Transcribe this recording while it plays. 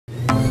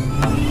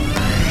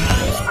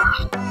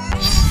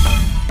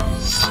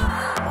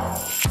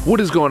What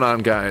is going on,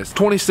 guys?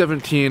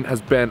 2017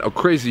 has been a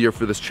crazy year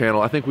for this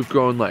channel. I think we've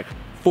grown like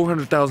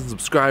 400,000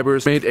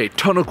 subscribers, made a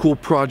ton of cool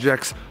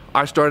projects.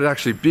 I started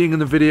actually being in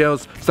the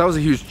videos, so that was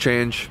a huge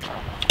change.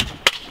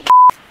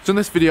 So in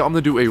this video, I'm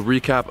gonna do a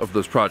recap of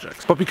those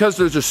projects. But because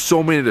there's just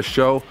so many to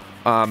show,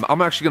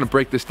 I'm actually gonna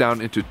break this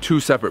down into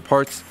two separate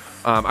parts.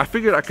 I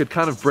figured I could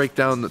kind of break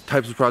down the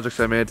types of projects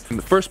I made. And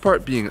the first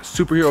part being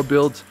superhero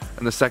builds,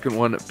 and the second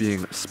one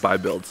being spy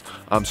builds.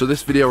 So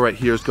this video right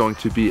here is going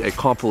to be a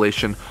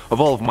compilation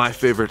of all of my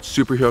favorite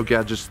superhero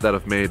gadgets that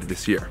I've made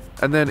this year.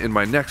 And then in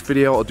my next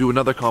video, I'll do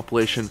another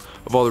compilation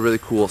of all the really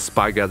cool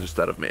spy gadgets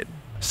that I've made.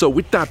 So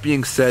with that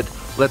being said,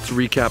 let's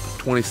recap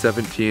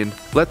 2017.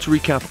 Let's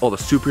recap all the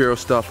superhero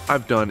stuff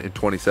I've done in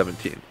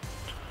 2017.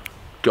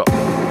 Go.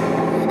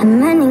 I'm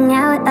running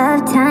out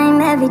of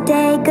time, every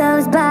day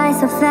goes by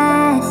so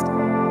fast.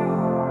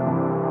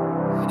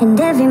 And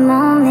every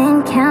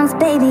moment counts,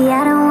 baby,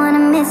 I don't wanna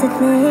miss a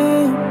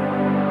thing.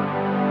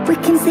 We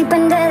can sleep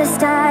under the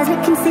stars, we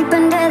can sleep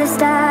under the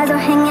stars, or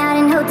hang out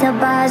in hotel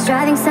bars,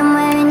 driving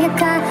somewhere in your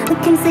car. We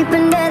can sleep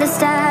under the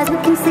stars, we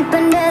can sleep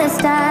under the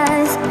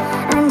stars,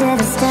 under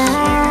the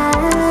stars.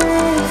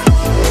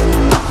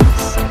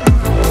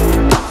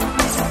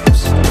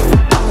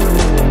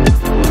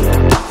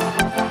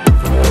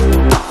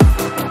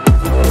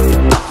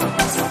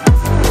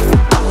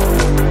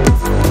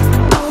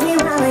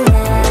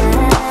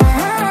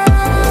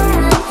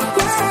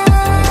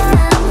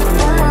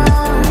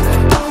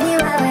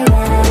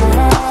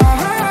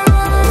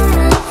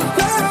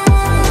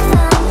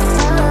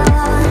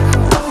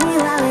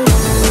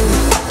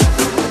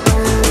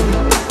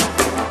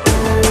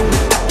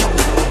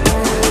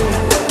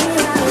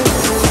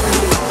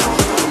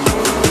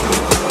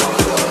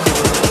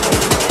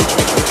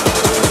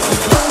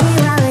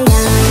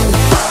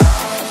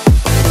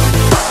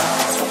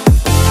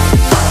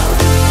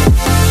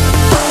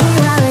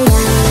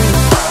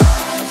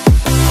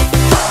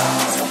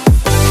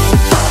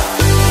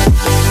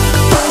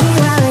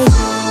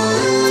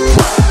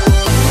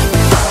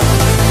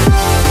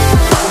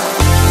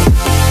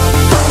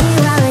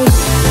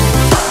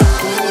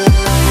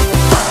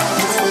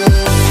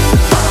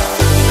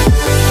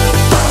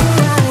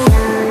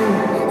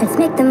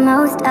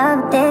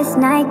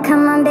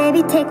 Come on,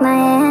 baby, take my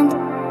hand.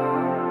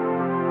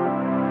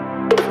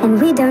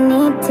 And we don't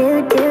need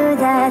to do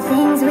the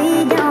things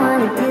we don't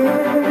want to do.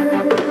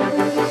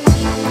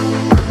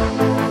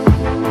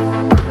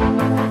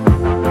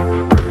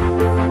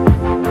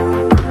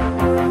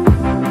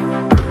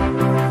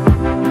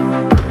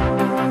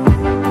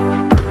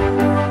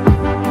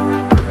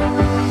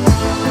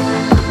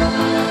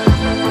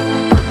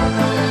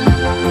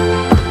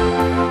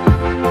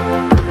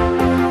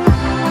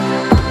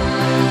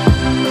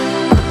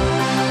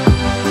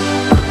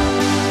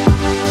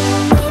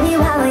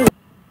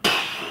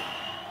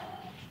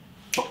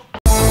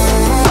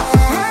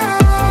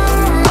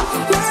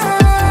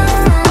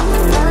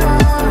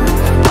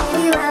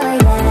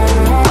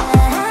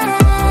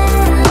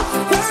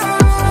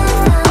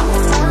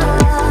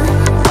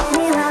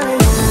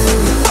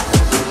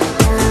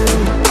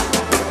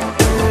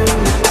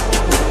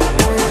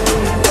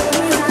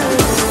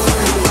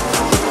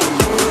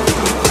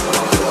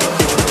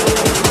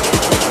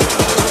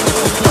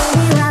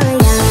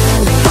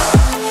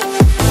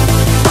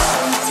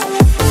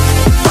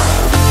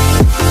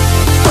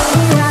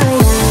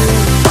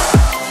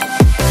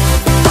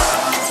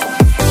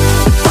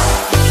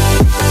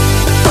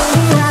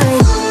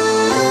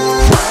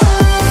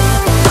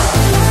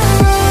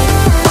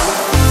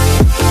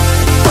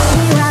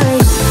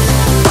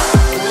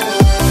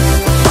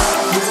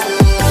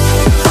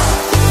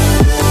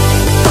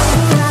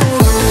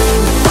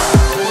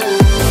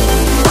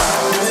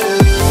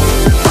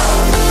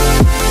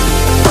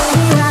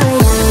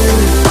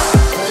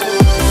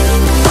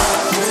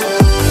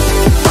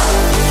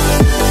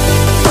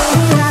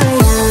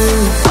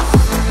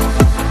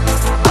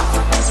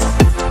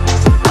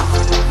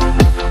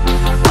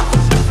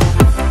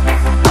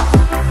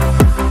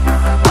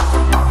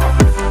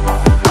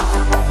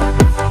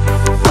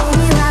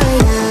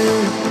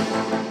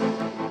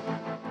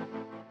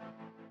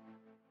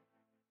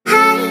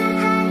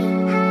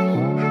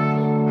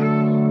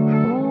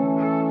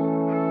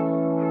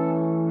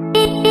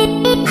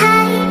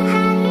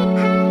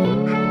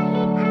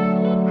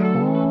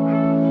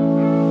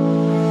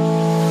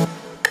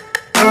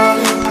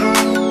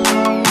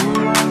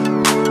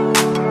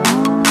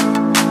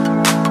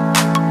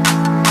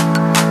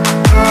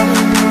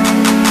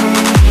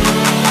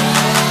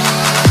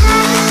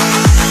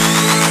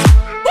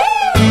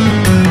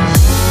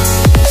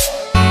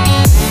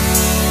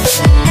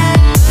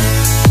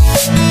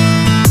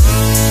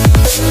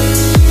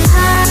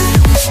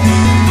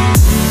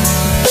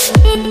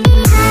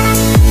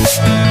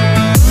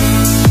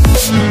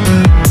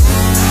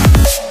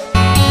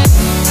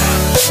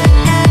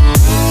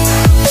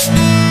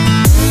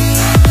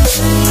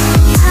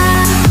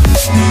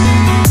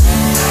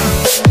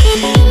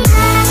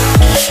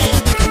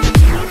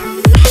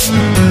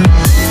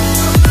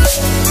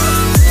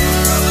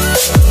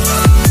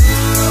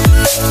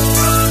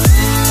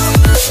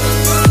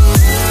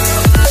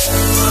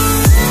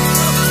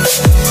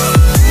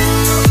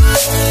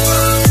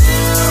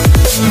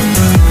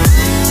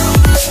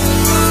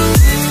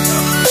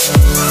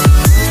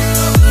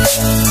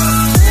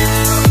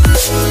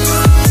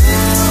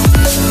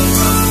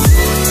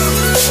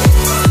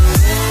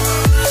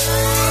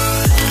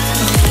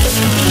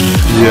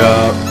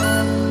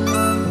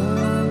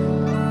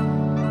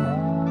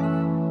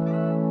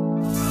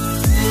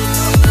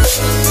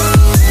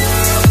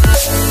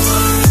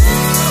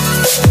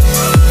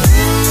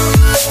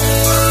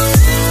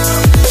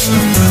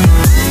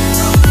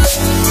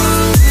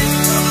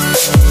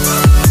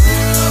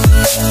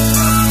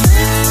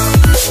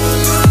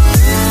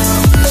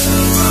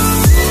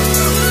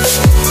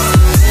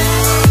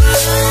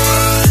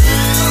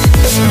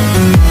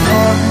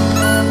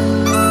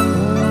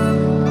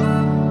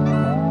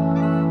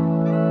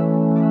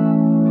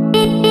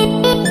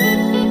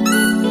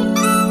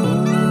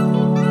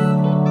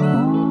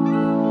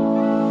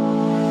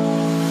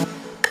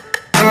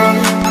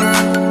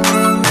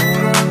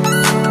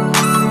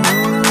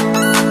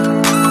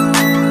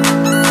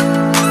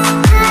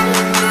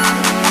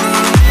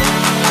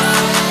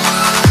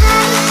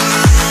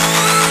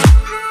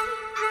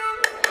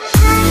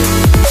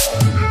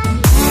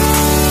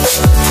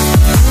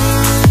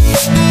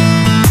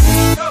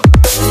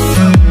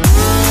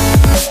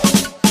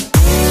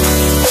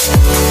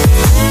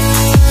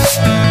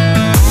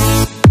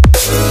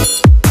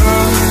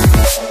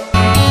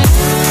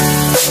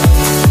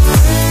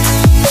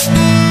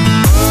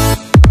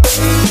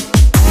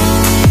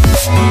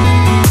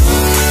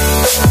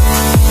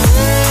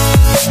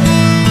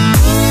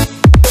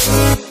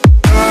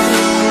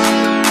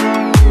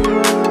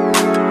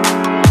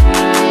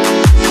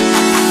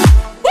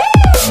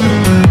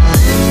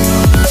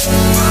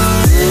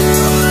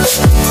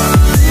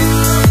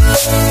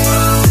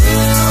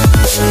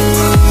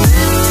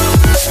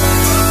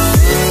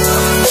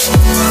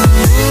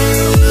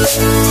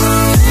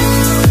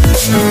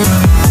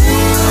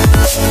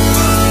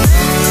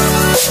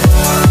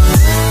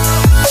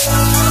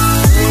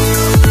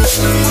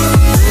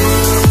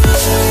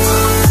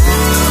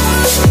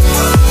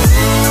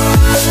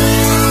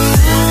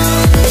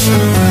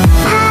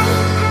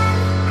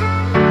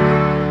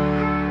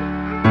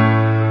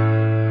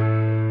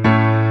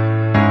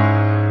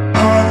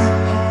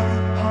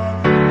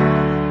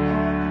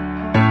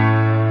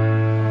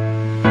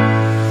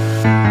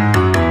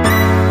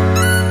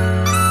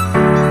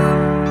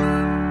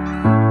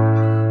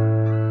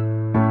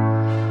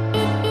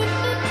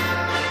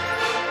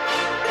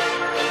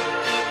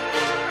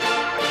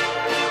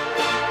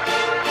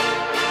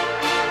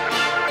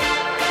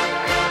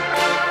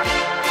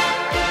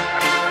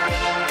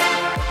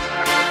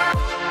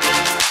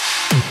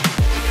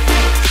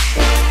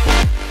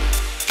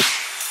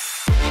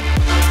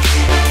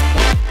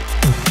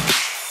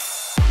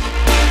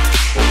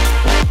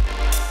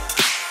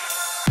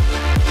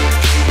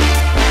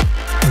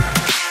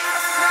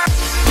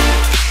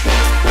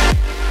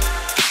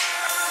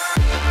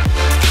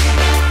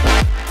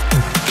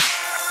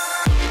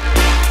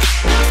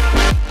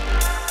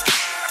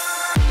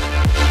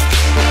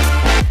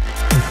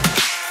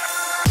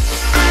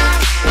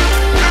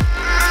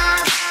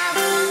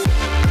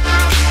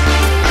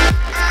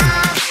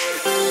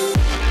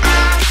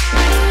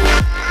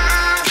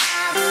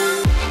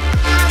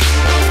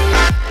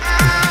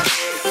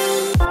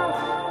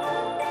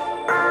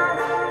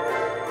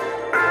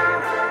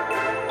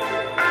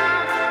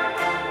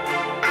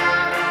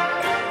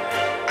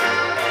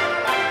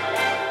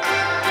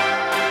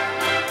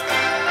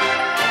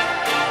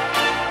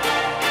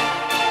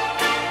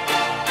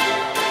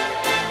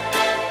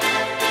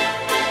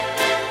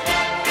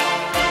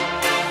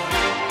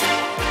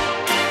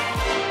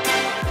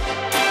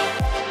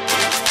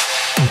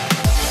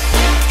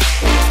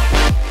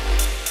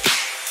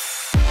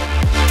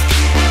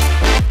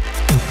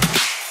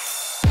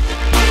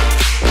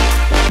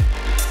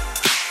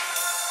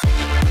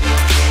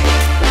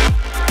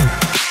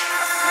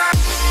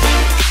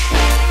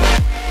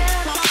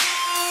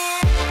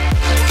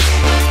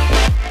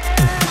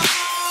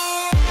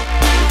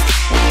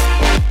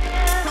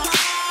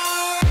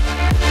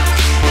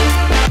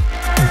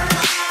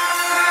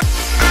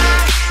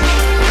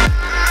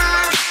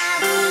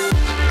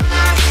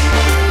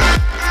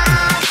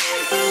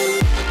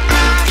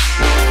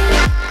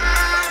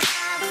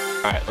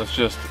 let's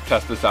just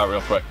test this out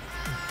real quick.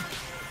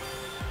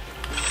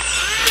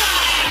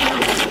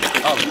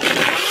 Oh,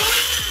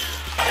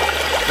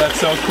 that's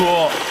so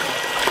cool.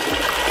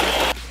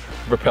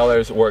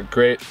 Propellers work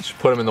great. Just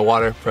put them in the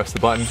water, press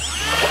the button.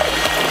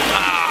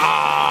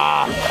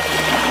 Ah!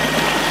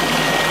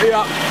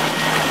 Yeah.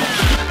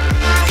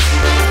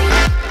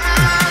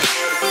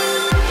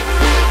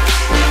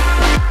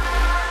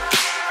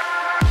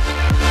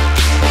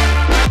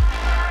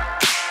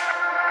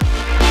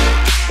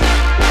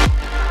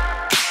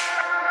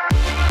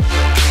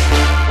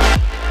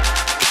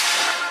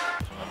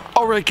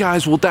 Alright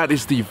guys, well that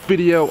is the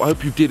video. I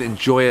hope you did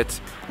enjoy it.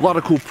 A lot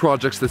of cool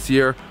projects this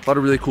year, a lot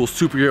of really cool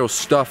superhero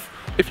stuff.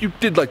 If you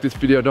did like this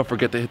video, don't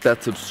forget to hit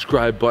that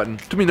subscribe button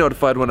to be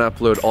notified when I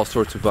upload all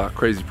sorts of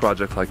crazy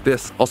projects like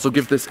this. Also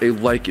give this a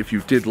like if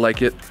you did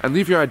like it, and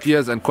leave your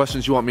ideas and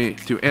questions you want me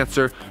to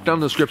answer down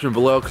in the description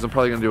below, because I'm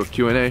probably going to do a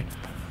Q&A.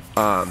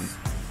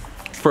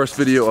 First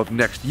video of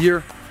next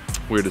year.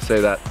 Weird to say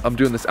that. I'm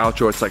doing this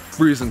outro. It's like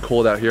freezing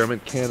cold out here. I'm in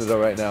Canada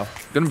right now.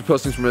 Gonna be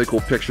posting some really cool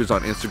pictures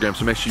on Instagram,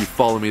 so make sure you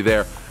follow me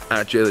there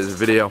at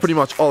Jlaservideo. Pretty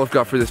much all I've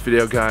got for this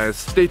video, guys.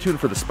 Stay tuned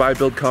for the spy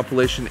build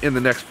compilation in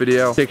the next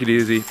video. Take it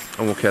easy,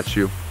 and we'll catch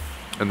you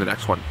in the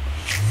next one.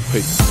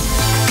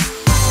 Peace.